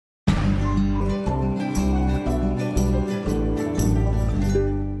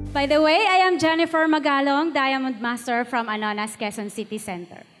By the way, I am Jennifer Magalong, Diamond Master from Anonas, Quezon City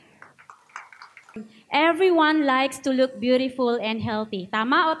Center. Everyone likes to look beautiful and healthy.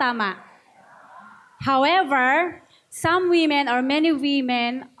 Tama o tama? However, some women or many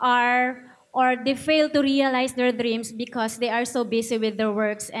women they fail to realize their dreams because they are so busy with their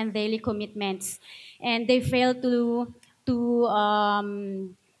works and daily commitments. And they fail to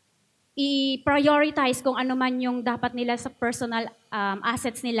i-prioritize kung ano man yung dapat nila sa personal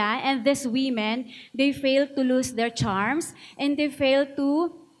assets nila. And these women, they fail to lose their charms and they fail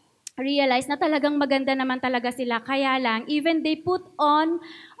to realize na talagang maganda naman talaga sila. Kaya lang, even they put on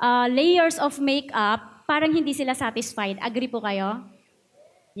layers of makeup, parang hindi sila satisfied. Agree po kayo?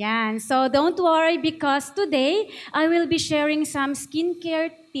 Yan. So don't worry because today, I will be sharing some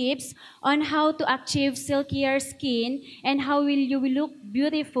skincare tips on how to achieve silkier skin and how will you look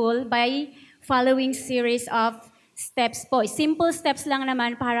beautiful by following series of steps po. Simple steps lang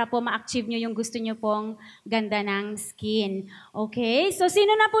naman para po ma-achieve nyo yung gusto nyo pong ganda ng skin. Okay? So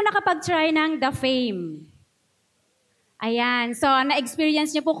sino na po nakapag-try ng The Fame? Ayan. So,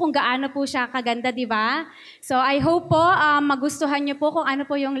 na-experience niyo po kung gaano po siya kaganda, di ba? So, I hope po magustuhan niyo po kung ano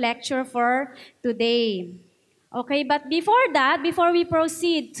po yung lecture for today. Okay, but before that, before we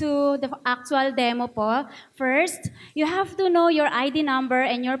proceed to the actual demo po, first, you have to know your ID number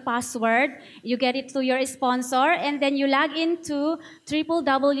and your password. You get it to your sponsor, and then you log into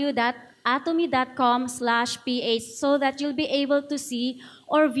www.atomy.com/ph so that you'll be able to see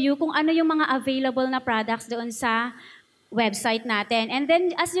or view kung ano yung mga available na products doon sa website natin. And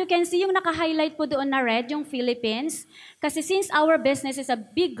then, as you can see, yung naka-highlight po doon na red, yung Philippines. Kasi since our business is a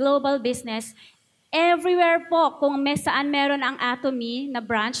big global business, everywhere po, kung saan meron ang Atomy na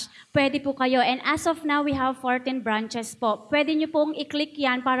branch, pwede po kayo. And as of now, we have 14 branches po. Pwede nyo pong i-click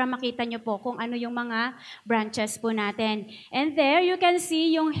yan para makita nyo po kung ano yung mga branches po natin. And there, you can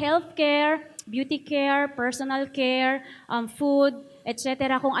see yung healthcare, beauty care, personal care, food,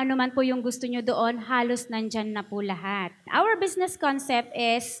 etc. Kung ano man po yung gusto nyo doon, halos nandyan na po lahat. Our business concept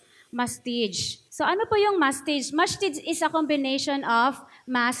is Mastige. So ano po yung Mastige? Mastige is a combination of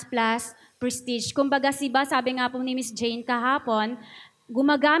mass plus prestige. Kumbaga sabi nga po ni Miss Jane kahapon,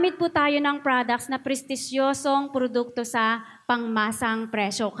 gumagamit po tayo ng products na prestigyosong produkto sa pangmasang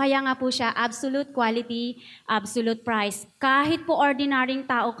presyo. Kaya nga po siya absolute quality, absolute price. Kahit po ordinaryong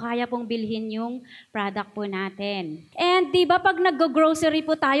tao, kaya pong bilhin yung product po natin. And di ba pag nag-grocery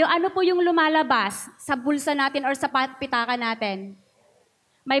po tayo, ano po yung lumalabas sa bulsa natin or sa pitaka natin?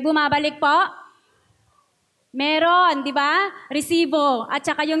 May bumabalik po? Meron, di ba? Resibo. At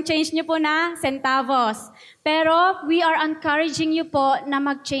saka yung change nyo po na centavos. Pero we are encouraging you po na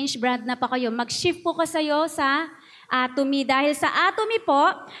mag-change brand na pa kayo. Mag-shift po kayo sa Atomy. Dahil sa Atomy po,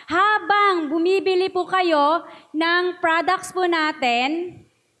 habang bumibili po kayo ng products po natin,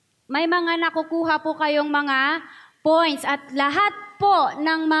 may mga nakukuha po kayong mga points. At lahat po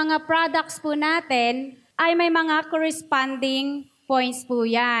ng mga products po natin ay may mga corresponding points po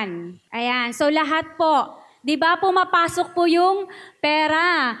yan. Ayan. So lahat po. Di ba pumapasok po yung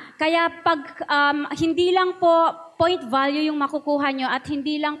pera? Kaya pag hindi lang po point value yung makukuha nyo at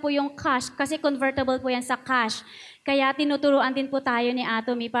hindi lang po yung cash kasi convertible po yan sa cash. Kaya tinuturuan din po tayo ni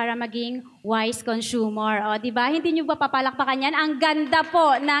Atomy para maging wise consumer. O, di ba? Hindi nyo ba papalakpakan yan? Ang ganda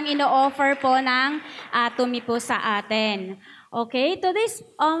po ng ino-offer po ng Atomy po sa atin. Okay, today's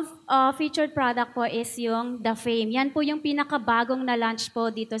featured product po is yung The Fame. Yan po yung pinakabagong na launch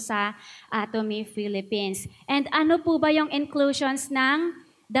po dito sa Atomy Philippines. And ano po ba yung inclusions ng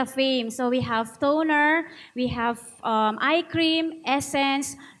The Fame? So we have toner, we have eye cream,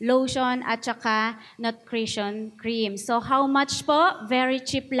 essence, lotion, at saka nutrition cream. So how much po? Very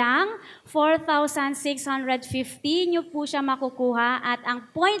cheap lang. 4,650 nyo po siya makukuha at ang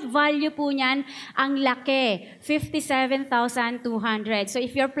point value po niyan, ang laki, 57,200. So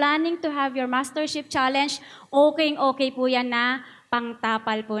if you're planning to have your mastership challenge, okay po yan na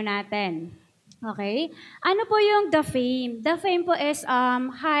pangtapal po natin. Okay? Ano po yung The Fame? The Fame po is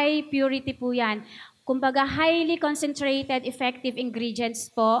high purity po yan. Kumbaga, highly concentrated, effective ingredients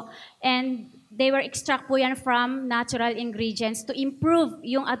po. And they were extract po yan from natural ingredients to improve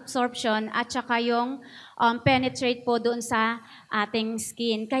yung absorption at saka yung penetrate po doon sa ating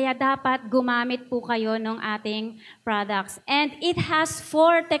skin. Kaya dapat gumamit po kayo ng ating products. And it has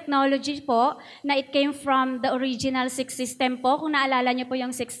 4 technology po na it came from the original 6 system po. Kung naalala nyo po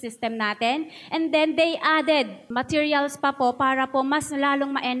yung 6 system natin. And then they added materials pa po para po mas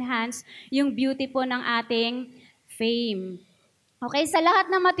lalong ma-enhance yung beauty po ng ating Fame. Okay, sa lahat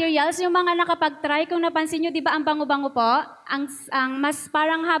ng materials, yung mga nakapag-try, kung napansin nyo, di ba ang bango-bango po? Ang mas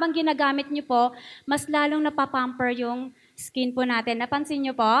parang habang ginagamit nyo po, mas lalong napapamper yung skin po natin. Napansin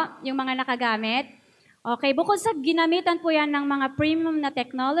nyo po, yung mga nakagamit? Okay, bukod sa ginamitan po yan ng mga premium na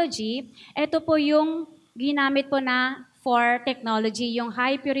technology, ito po yung ginamit po na for technology, yung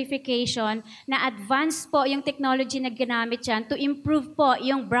high purification na advanced po yung technology na ginamit yan to improve po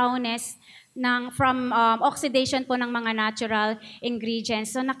yung brownness from oxidation po ng mga natural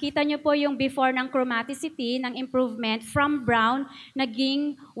ingredients. So nakita nyo po yung before ng chromaticity, ng improvement from brown,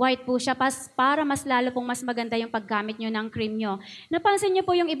 naging white po siya para mas lalo pong mas maganda yung paggamit nyo ng cream nyo. Napansin nyo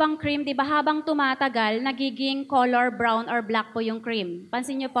po yung ibang cream, di ba habang tumatagal, nagiging color brown or black po yung cream.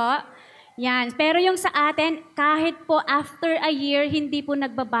 Pansin nyo po? Yan. Pero yung sa atin, kahit po after a year, hindi po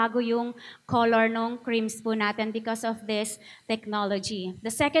nagbabago yung color ng creams po natin because of this technology. The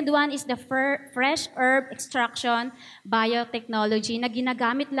second one is the fresh herb extraction biotechnology na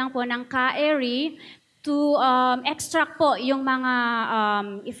ginagamit lang po ng ka-eri to extract po yung mga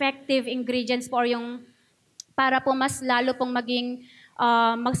effective ingredients po or yung para po mas lalo pong maging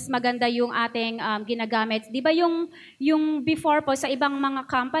mas maganda yung ating ginagamit. Di ba yung before po sa ibang mga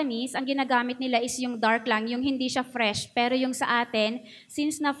companies, ang ginagamit nila is yung dark lang, yung hindi siya fresh. Pero yung sa atin,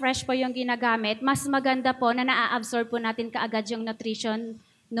 since na fresh po yung ginagamit, mas maganda po na naa-absorb po natin kaagad yung nutrition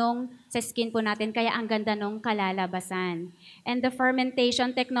sa skin po natin, kaya ang ganda nung kalalabasan. And the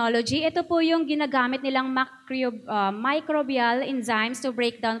fermentation technology, ito po yung ginagamit nilang microbial enzymes to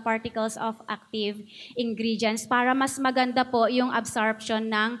break down particles of active ingredients para mas maganda po yung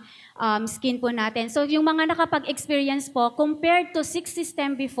absorption ng skin po natin. So yung mga nakapag-experience po, compared to 6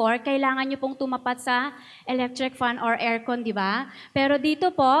 system before, kailangan nyo pong tumapat sa electric fan or aircon, di ba? Pero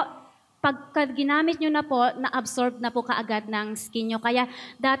dito po, pagka ginamit nyo na po, na-absorb na po kaagad ng skin nyo. Kaya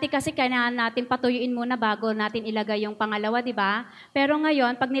dati kasi kailangan natin patuyuin muna bago natin ilagay yung pangalawa, di ba? Pero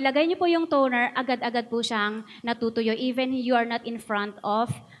ngayon, pag nilagay nyo po yung toner, agad-agad po siyang natutuyo even you are not in front of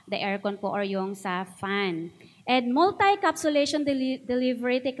the aircon po or yung sa fan. And multi-capsulation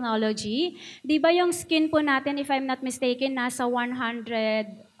delivery technology, di ba yung skin po natin, if I'm not mistaken, nasa 100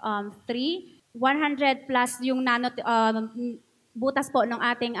 plus yung butas po ng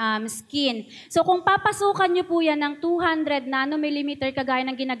ating skin. So kung papasukan nyo po yan ng 200 nanomillimeter kagaya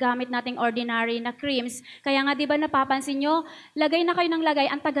ng ginagamit nating ordinary na creams, kaya nga di ba napapansin nyo, lagay na kayo ng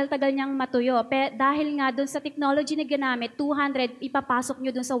lagay, ang tagal-tagal niyang matuyo. Dahil nga dun sa technology na ginamit, 200, ipapasok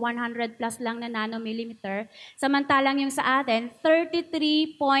nyo dun sa 100 plus lang na nanomillimeter. Samantalang yung sa atin,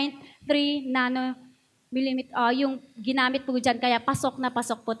 33.3 nanomillimeter. Yung ginamit po dyan, kaya pasok na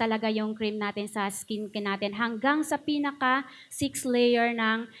pasok po talaga yung cream natin sa skin natin hanggang sa pinaka 6 layer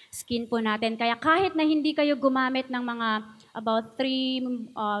ng skin po natin. Kaya kahit na hindi kayo gumamit ng mga about 3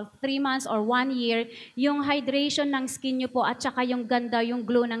 months or 1 year, yung hydration ng skin nyo po at saka yung ganda, yung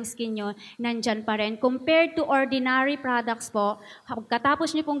glow ng skin nyo, nandyan pa rin. Compared to ordinary products po,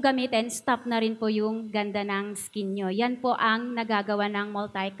 katapos nyo pong gamitin, stop na rin po yung ganda ng skin nyo. Yan po ang nagagawa ng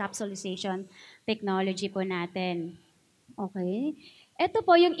multi-capsulization technology po natin. Okay. Ito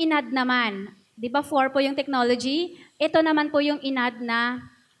po yung inad naman. Di ba 4 po yung technology? Ito naman po yung inad na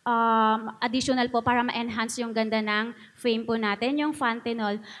additional po para ma-enhance yung ganda ng frame po natin, yung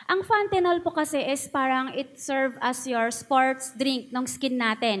Fentanyl. Ang Fentanyl po kasi is parang it serve as your sports drink ng skin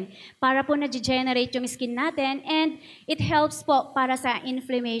natin. Para po na-generate yung skin natin and it helps po para sa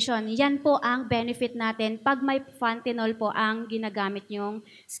inflammation. Yan po ang benefit natin pag may Fentanyl po ang ginagamit yung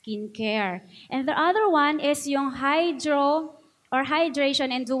skincare. And the other one is yung hydration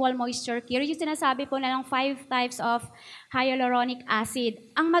and dual moisture care. Yung sinasabi po na ng 5 types of hyaluronic acid.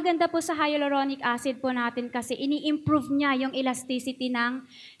 Ang maganda po sa hyaluronic acid po natin kasi ini-improve niya yung elasticity ng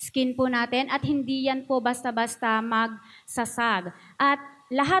skin po natin at hindi yan po basta-basta magsasag. At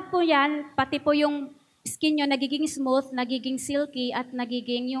lahat po yan, pati po yung skin nyo nagiging smooth, nagiging silky at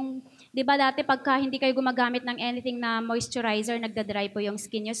nagiging yung, di ba dati pagka hindi kayo gumagamit ng anything na moisturizer, nagda-dry po yung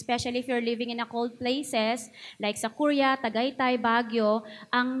skin nyo. Especially if you're living in a cold places, like sa Korea, Tagaytay, Baguio,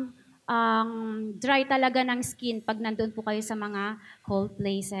 ang dry talaga ng skin pag nandun po kayo sa mga cold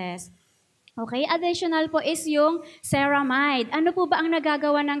places. Okay, additional po is yung ceramide. Ano po ba ang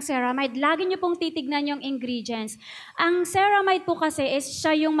nagagawa ng ceramide? Lagi nyo pong titignan yung ingredients. Ang ceramide po kasi is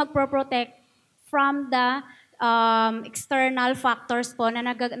siya yung magpro-protect from the external factors po na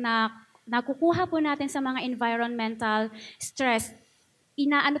nakukuha po natin sa mga environmental stress.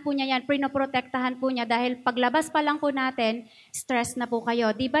 Inaano po niya yan, pinoprotektahan po niya dahil paglabas pa lang po natin, stress na po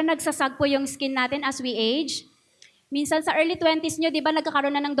kayo. Di ba nagsasag po yung skin natin as we age? Minsan sa early 20s nyo, di ba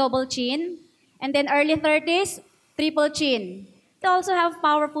nagkakaroon na ng double chin? And then early 30s, triple chin. They also have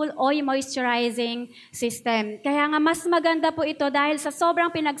powerful oil moisturizing system. Kaya nga mas maganda po ito dahil sa sobrang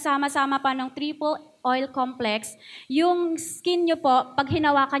pinagsama-sama pa ng triple oil complex, yung skin nyo po, pag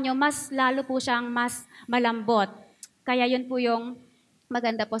hinawakan nyo, mas lalo po siyang mas malambot. Kaya yun po yung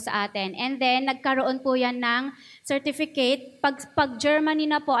maganda po sa atin. And then, nagkaroon po yan ng certificate. Pag Germany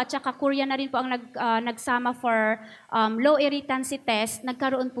na po at saka Korea na rin po ang nagsama for low irritancy test,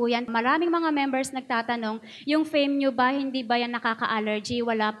 nagkaroon po yan. Maraming mga members nagtatanong, yung fame nyo ba, hindi ba yan nakaka-allergy?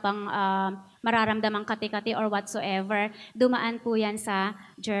 Wala pang mararamdamang kati-kati or whatsoever. Dumaan po yan sa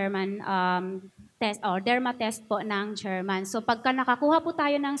German test or derma test po ng German. So pagka nakakuha po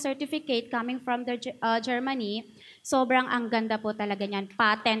tayo ng certificate coming from the Germany, sobrang ang ganda po talaga niyan.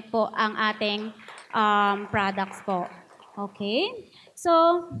 Patent po ang ating products po. Okay?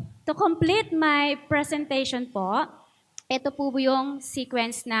 So, to complete my presentation po, ito po yung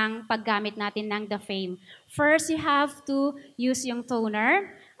sequence ng paggamit natin ng The Fame. First, you have to use yung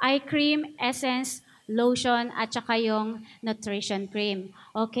toner, eye cream, essence, lotion, at saka yung nutrition cream.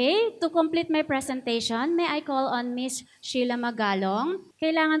 Okay? To complete my presentation, may I call on Miss Sheila Magalong.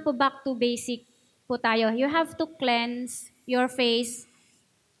 Kailangan po back to basic po tayo. You have to cleanse your face.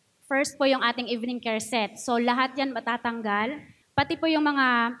 First po yung ating evening care set. So lahat yan matatanggal. Pati po yung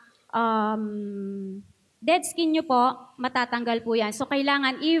mga dead skin nyo po, matatanggal po yan. So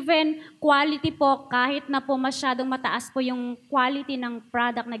kailangan even quality po, kahit na po masyadong mataas po yung quality ng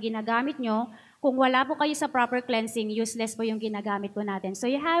product na ginagamit nyo, kung wala po kayo sa proper cleansing, useless po yung ginagamit po natin. So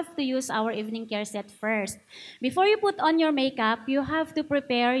you have to use our evening care set first. Before you put on your makeup, you have to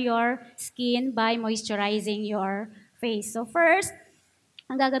prepare your skin by moisturizing your face. So first,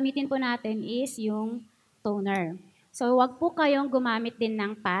 ang gagamitin po natin is yung toner. So wag po kayong gumamit din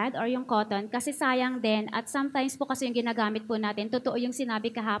ng pad or yung cotton kasi sayang din at sometimes po kasi yung ginagamit po natin, totoo yung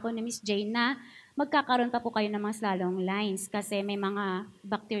sinabi kahapon ni Miss Jane na magkakaroon pa po kayo ng mas lalong lines kasi may mga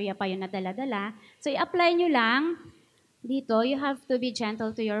bacteria pa yun na dala-dala. So i-apply nyo lang dito, you have to be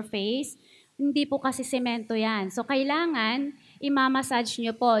gentle to your face. Hindi po kasi semento yan. So kailangan i-massage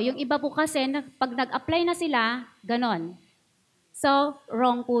nyo po. Yung iba po kasi pag nag-apply na sila, ganon. So,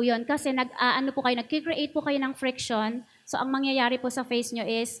 wrong po yun. Kasi nag-create po kayo ng friction. So, ang mangyayari po sa face nyo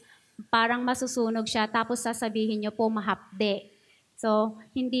is parang masusunog siya tapos sasabihin nyo po mahapde. So,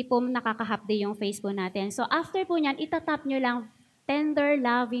 hindi po nakakahapde yung face po natin. So, after po nyan, itatap nyo lang tender,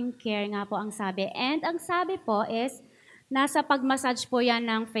 loving care nga po ang sabi. And ang sabi po is, nasa pag-massage po yan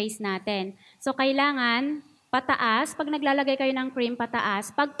ng face natin. So, kailangan pataas, pag naglalagay kayo ng cream,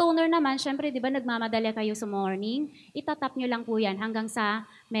 pataas. Pag toner naman, syempre, di ba nagmamadali kayo sa morning, itatap nyo lang po yan hanggang sa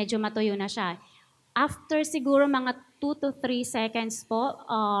medyo matuyo na siya. After siguro mga 2 to 3 seconds po,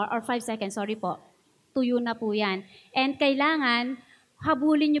 or 5 seconds, sorry po, tuyo na po yan. And kailangan,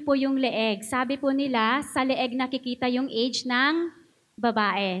 habulin nyo po yung leeg. Sabi po nila, sa leeg nakikita yung age ng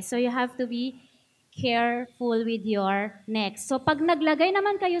babae. So you have to be careful with your neck. So pag naglagay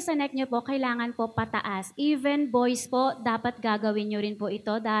naman kayo sa neck nyo po, kailangan po pataas. Even boys po, dapat gagawin nyo rin po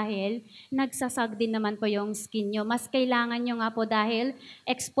ito dahil nagsasag din naman po yung skin nyo. Mas kailangan nyo nga po dahil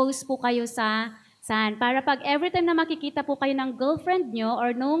exposed po kayo sa sun. Para pag every time na makikita po kayo ng girlfriend nyo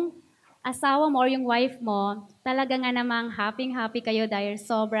or nung asawa mo or yung wife mo, talaga nga namang happy-happy kayo dahil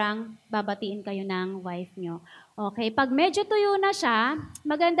sobrang babatiin kayo ng wife nyo. Okay, pag medyo tuyo na siya,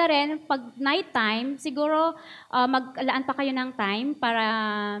 maganda rin, pag nighttime, siguro maglaan pa kayo ng time para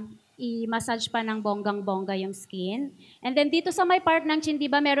i-massage pa ng bonggang-bongga yung skin. And then dito sa may part ng chin, di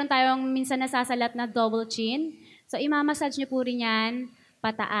ba meron tayong minsan nasasalat na double chin? So i-massage nyo po rin yan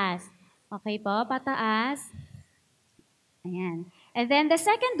pataas. Okay po, pataas. Ayan. And then the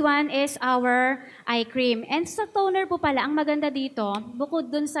second one is our eye cream. And sa toner po pala, ang maganda dito,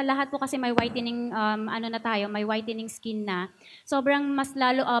 bukod dun sa lahat po kasi may whitening, may whitening skin na. Sobrang mas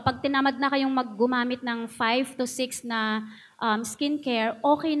lalo, pag tinamad na kayong maggumamit ng 5 to 6 na skincare,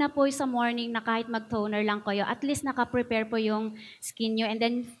 okay na po sa morning na kahit mag-toner lang kayo. At least naka-prepare po yung skin nyo. And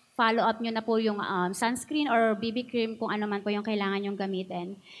then follow up nyo na po yung sunscreen or BB cream kung ano man po yung kailangan nyong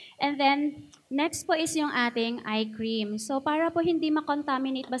gamitin. And then, next po is yung ating eye cream. So, para po hindi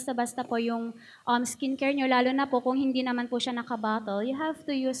makontaminate basta-basta po yung skincare nyo, lalo na po kung hindi naman po siya naka-bottle, you have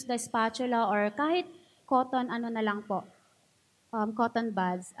to use the spatula or kahit cotton, ano na lang po, cotton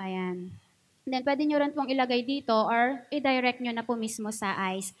buds, ayan. Then, pwede nyo rin pong ilagay dito or i-direct nyo na po mismo sa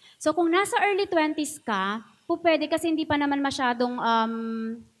eyes. So, kung nasa early 20s ka, po pwede kasi hindi pa naman masyadong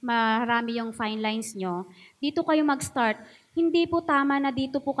marami yung fine lines nyo. Dito kayo mag-start. Hindi po tama na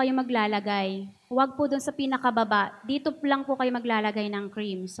dito po kayo maglalagay. Huwag po dun sa pinakababa. Dito lang po kayo maglalagay ng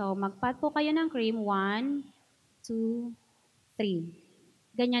cream. So, mag-pat po kayo ng cream. 1, 2,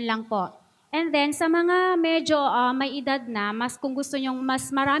 3. Ganyan lang po. And then, sa mga medyo may edad na, mas kung gusto nyong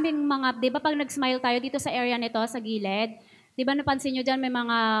mas maraming mga, di ba pag nag-smile tayo dito sa area nito, sa gilid, di ba napansin nyo dyan may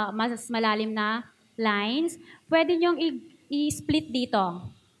mga mas malalim na lines, pwede nyong i-split dito.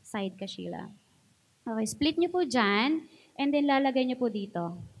 Side ka, Sheila. Okay, split nyo po dyan, and then lalagay nyo po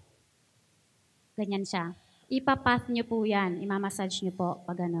dito. Ganyan siya. Ipapath nyo po yan, imamassage nyo po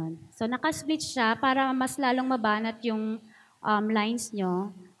pag ganun. So nakasplit siya para mas lalong mabanat yung lines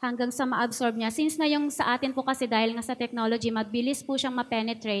nyo hanggang sa ma-absorb niya. Since na yung sa atin po kasi dahil nga sa technology, mabilis po siyang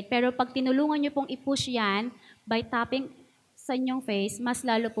ma-penetrate. Pero pag tinulungan nyo pong i-push yan by tapping sa inyong face, mas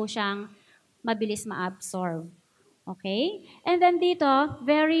lalo po siyang mabilis ma-absorb. Okay? And then dito,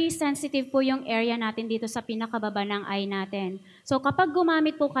 very sensitive po yung area natin dito sa pinakababa ng eye natin. So kapag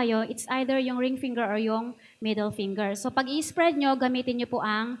gumamit po kayo, it's either yung ring finger or yung middle finger. So pag i-spread nyo, gamitin nyo po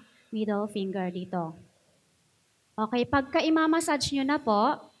ang middle finger dito. Okay, pagka imamassage nyo na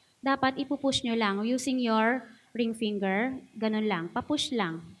po, dapat ipupush nyo lang using your ring finger. Ganun lang, papush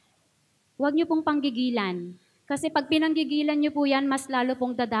lang. Huwag nyo pong panggigilan. Kasi pag pinanggigilan nyo po yan, mas lalo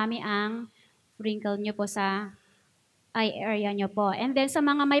pong dadami ang wrinkle nyo po sa eye area nyo po. And then sa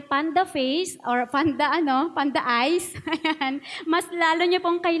mga may panda face or panda eyes, ayan, mas lalo nyo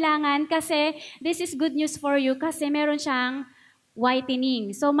pong kailangan kasi this is good news for you kasi meron siyang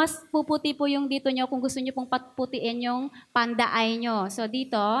whitening. So mas puputi po yung dito nyo kung gusto nyo pong patputiin yung panda eye nyo. So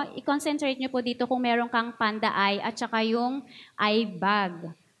dito, i-concentrate nyo po dito kung meron kang panda eye at saka yung eye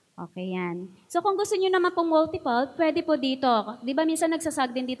bag. Okay, yan. So kung gusto nyo naman pong multiple, pwede po dito. Di ba minsan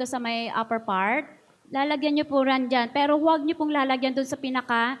nagsasag din dito sa may upper part? Lalagyan nyo po ran dyan. Pero huwag nyo pong lalagyan dun sa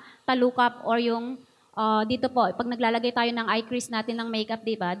pinaka-talukap or yung dito po. Pag naglalagay tayo ng eye crease natin ng makeup,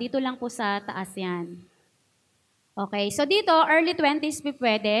 di ba? Dito lang po sa taas yan. Okay, so dito, early 20s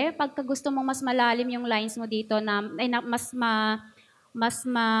pwede. Pagka gusto mong mas malalim yung lines mo dito, mas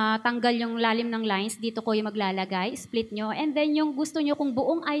matanggal yung lalim ng lines, dito ko yung maglalagay, split nyo. And then yung gusto nyo, kung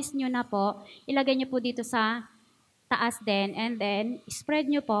buong eyes nyo na po, ilagay nyo po dito sa taas din, and then spread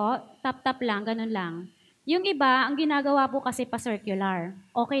nyo po, tap-tap lang, ganun lang. Yung iba, ang ginagawa po kasi pa-circular.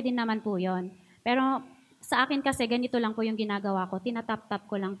 Okay din naman po yon. Pero sa akin kasi, ganito lang po yung ginagawa ko. Tinatap-tap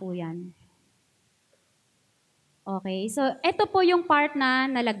ko lang po yan. Okay, so ito po yung part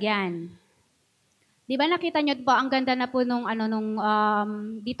na nalagyan. Di ba nakita nyo po, ang ganda na po nung,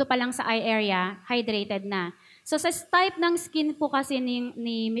 dito pa lang sa eye area, hydrated na. So sa type ng skin po kasi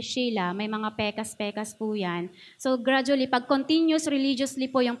ni Miss Sheila, may mga pekas-pekas po yan. So gradually, pag continuous religiously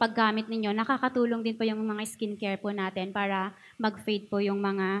po yung paggamit ninyo, nakakatulong din po yung mga skincare po natin para mag-fade po yung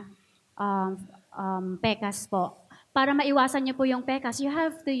mga pekas po. Para maiwasan nyo po yung pekas, you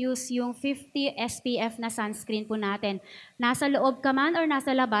have to use yung 50 SPF na sunscreen po natin. Nasa loob ka man or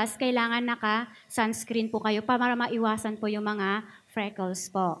nasa labas, kailangan naka-sunscreen po kayo para maiwasan po yung mga freckles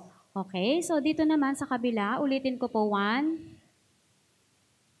po. Okay, so dito naman sa kabila, ulitin ko po 1,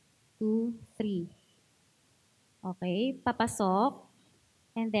 2, 3. Okay, papasok.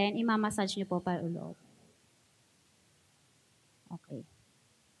 And then, imamassage nyo po pa ulo. Okay.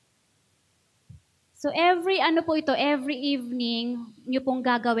 So every every evening nyo pong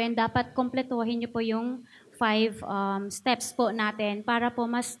gagawin, dapat kompletuhin nyo po yung 5 steps po natin para po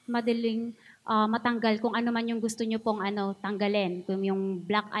mas madaling matanggal kung ano man yung gusto nyo pong tanggalin. Kung yung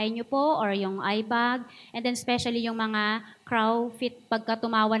black eye nyo po or yung eye bag. And then especially yung mga crow fit, pagka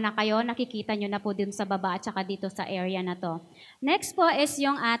tumawa na kayo, nakikita nyo na po dun sa baba at saka dito sa area na to. Next po is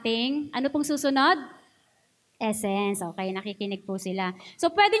yung ating, ano pong susunod? Essence. Okay, nakikinig po sila. So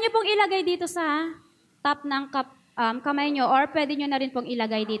pwede nyo pong ilagay dito sa top ng kamay nyo or pwede nyo na rin pong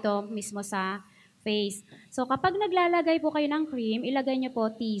ilagay dito mismo sa face. So kapag naglalagay po kayo ng cream, ilagay nyo po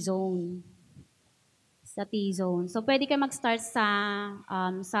T-zone. Sa T-zone. So, pwede kayo mag-start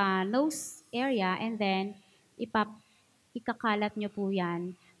sa nose area and then ikakalat nyo po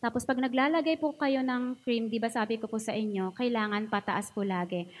yan. Tapos, pag naglalagay po kayo ng cream, di ba sabi ko po sa inyo, kailangan pataas po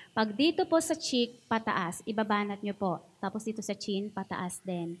lagi. Pag dito po sa cheek, pataas. Ibabanat nyo po. Tapos dito sa chin, pataas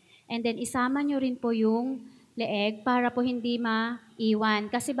din. And then, isama nyo rin po yung leeg para po hindi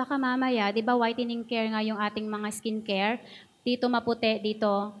maiwan. Kasi baka mamaya, di ba whitening care nga yung ating mga skincare, dito maputi,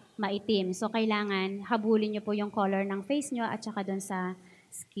 dito maitim. So, kailangan habulin nyo po yung color ng face nyo at saka dun sa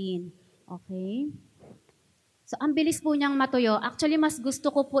skin. Okay? So, ang bilis po niyang matuyo. Actually, mas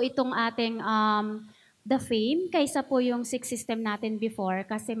gusto ko po itong ating The Fame kaysa po yung 6 system natin before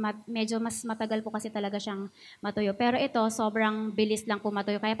kasi medyo mas matagal po kasi talaga siyang matuyo. Pero ito, sobrang bilis lang po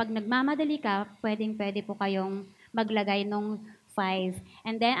matuyo. Kaya pag nagmamadali ka, pwede po kayong maglagay nung 5.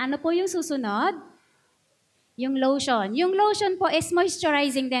 And then, ano po yung susunod? Yung lotion. Yung lotion po is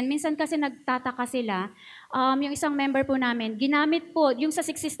moisturizing din. Minsan kasi nagtataka sila. Yung isang member po namin, ginamit po, yung sa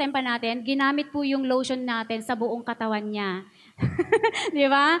 6 system pa natin, ginamit po yung lotion natin sa buong katawan niya. Di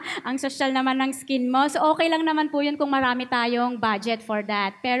ba? Ang social naman ng skin mo. So, okay lang naman po yun kung marami tayong budget for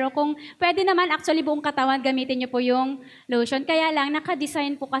that. Pero kung pwede naman, actually buong katawan, gamitin niyo po yung lotion. Kaya lang,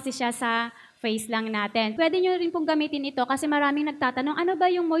 naka-design po kasi siya sa face lang natin. Pwede nyo rin pong gamitin ito kasi maraming nagtatanong, ano ba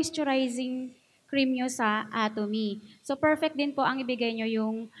yung moisturizing cream nyo sa Atomy? So, perfect din po ang ibigay nyo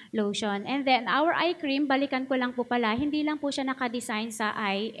yung lotion. And then, our eye cream, balikan ko lang po pala, hindi lang po siya nakadesign sa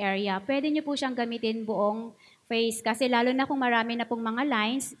eye area. Pwede nyo po siyang gamitin buong face. Kasi lalo na kung marami na pong mga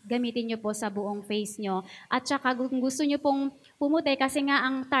lines, gamitin nyo po sa buong face nyo. At saka kung gusto nyo pong pumuti, kasi nga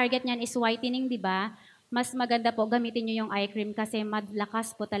ang target niyan is whitening, di ba? Mas maganda po gamitin nyo yung eye cream kasi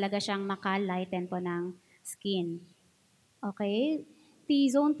malakas po talaga siyang maka-lighten po ng skin. Okay?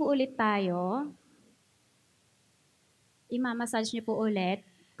 T-zone po ulit tayo. Imamassage nyo po ulit.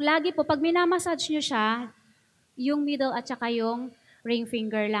 Lagi po, pag minamassage nyo siya, yung middle at saka yung ring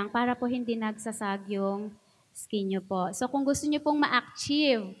finger lang para po hindi nagsasag yung skin nyo po. So kung gusto nyo pong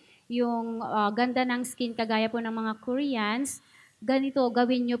ma-achieve yung ganda ng skin kagaya po ng mga Koreans, ganito,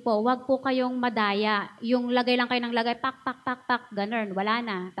 gawin nyo po. Huwag po kayong madaya. Yung lagay lang kayo ng lagay, pak, pak, pak, pak, ganun. Wala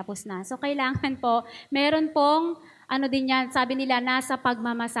na, tapos na. So, kailangan po, meron pong, ano din yan, sabi nila, nasa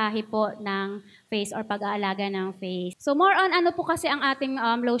pagmamasahe po ng face or pag-aalaga ng face. So, more on, ano po kasi ang ating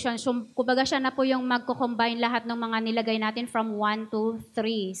lotion. So, kumbaga siya na po yung magko-combine lahat ng mga nilagay natin from 1 to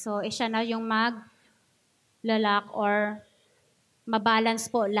 3. So, siya na yung mag-lalak or mabalance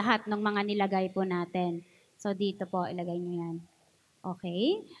po lahat ng mga nilagay po natin. So, dito po, ilagay nyo yan.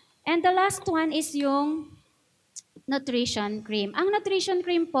 Okay? And the last one is yung nutrition cream. Ang nutrition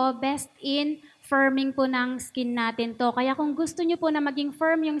cream po, best in firming po ng skin natin to. Kaya kung gusto nyo po na maging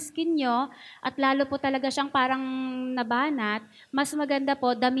firm yung skin nyo, at lalo po talaga siyang parang nabanat, mas maganda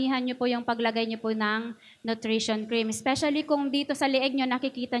po, damihan nyo po yung paglagay nyo po ng nutrition cream. Especially kung dito sa leeg nyo,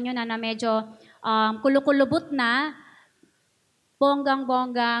 nakikita nyo na medyo kulukulubot na,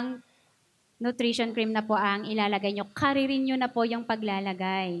 bonggang-bonggang, nutrition cream na po ang ilalagay nyo. Karirin nyo na po yung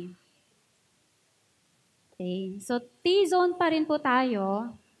paglalagay. Okay. So, T-zone pa rin po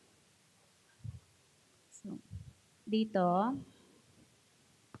tayo. So, dito.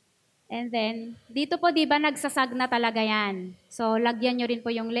 And then, dito po, di ba, nagsasag na talaga yan. So, lagyan nyo rin po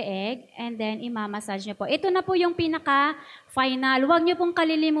yung leeg, and then, imamassage nyo po. Ito na po yung pinaka-final. Huwag nyo pong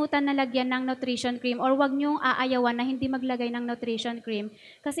kalilimutan na lagyan ng nutrition cream or huwag nyo aayawan na hindi maglagay ng nutrition cream.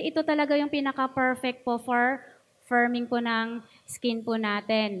 Kasi ito talaga yung pinaka-perfect po for firming po ng skin po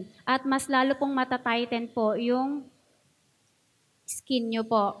natin. At mas lalo pong matatighten po yung skin nyo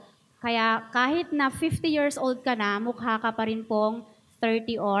po. Kaya kahit na 50 years old ka na, mukha ka pa rin pong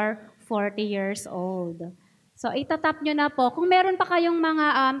 30 or 40 years old. So, itatap nyo na po. Kung meron pa kayong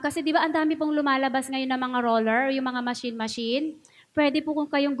mga, kasi di ba ang dami pong lumalabas ngayon ng mga roller, yung mga machine-machine, pwede po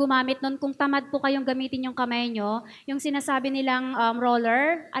kung kayong gumamit nun. Kung tamad po kayong gamitin yung kamay nyo, yung sinasabi nilang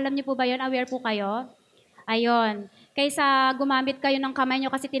roller, alam nyo po ba yun? Aware po kayo? Ayun. Kaysa gumamit kayo ng kamay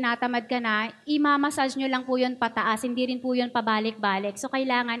nyo kasi tinatamad ka na, imamassage nyo lang po yun pataas, hindi rin po yun pabalik-balik. So,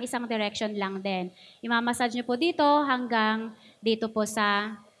 kailangan isang direction lang din. Imamassage nyo po dito hanggang dito po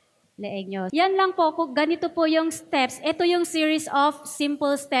sa leeg nyo. Yan lang po, ganito po yung steps. Ito yung series of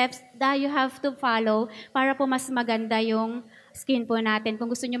simple steps that you have to follow para po mas maganda yung skin po natin. Kung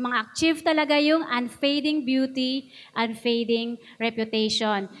gusto nyo achieve talaga yung unfading beauty, unfading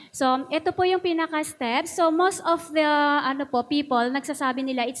reputation. So, ito po yung pinaka-steps. So, most of the people, nagsasabi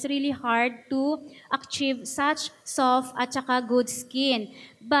nila, it's really hard to achieve such soft at saka good skin.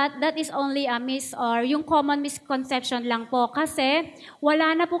 But that is only a yung common misconception lang po. Kasi,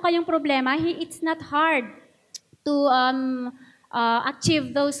 wala na po kayong problema. It's not hard to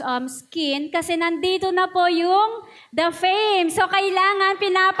achieve those skin kasi nandito na po yung the fame. So, kailangan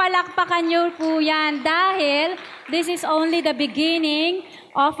pinapalakpakan nyo po yan dahil this is only the beginning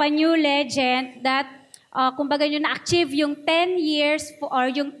of a new legend that kumbaga nyo na-achieve yung 10 years or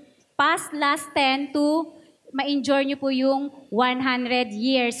yung past last 10 to ma-enjoy nyo po yung 100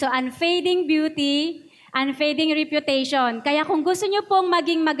 years. So, unfading beauty, unfading reputation. Kaya kung gusto nyo pong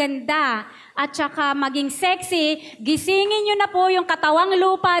maging maganda at saka maging sexy, gisingin nyo na po yung katawang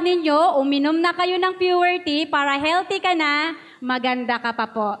lupa ninyo, uminom na kayo ng purity para healthy ka na, maganda ka pa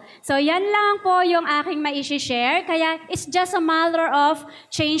po. So yan lang po yung aking ma-share. Kaya it's just a matter of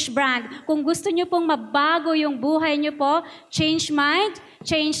change brand. Kung gusto nyo pong mabago yung buhay nyo po, change mind,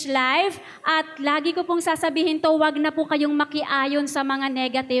 change life, at lagi ko pong sasabihin to, wag na po kayong makiayon sa mga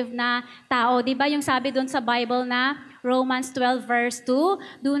negative na tao. Diba yung sabi doon sa Bible na Romans 12 verse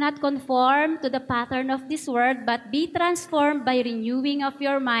 2, do not conform to the pattern of this world, but be transformed by renewing of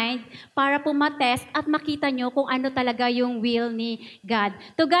your mind para po matest at makita nyo kung ano talaga yung will ni God.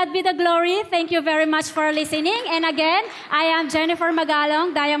 To God be the glory. Thank you very much for listening. And again, I am Jennifer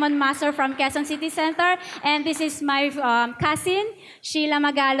Magalong, Diamond Master from Quezon City Center, and this is my cousin, Sheila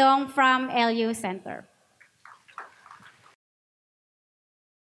Magalong from LU Center.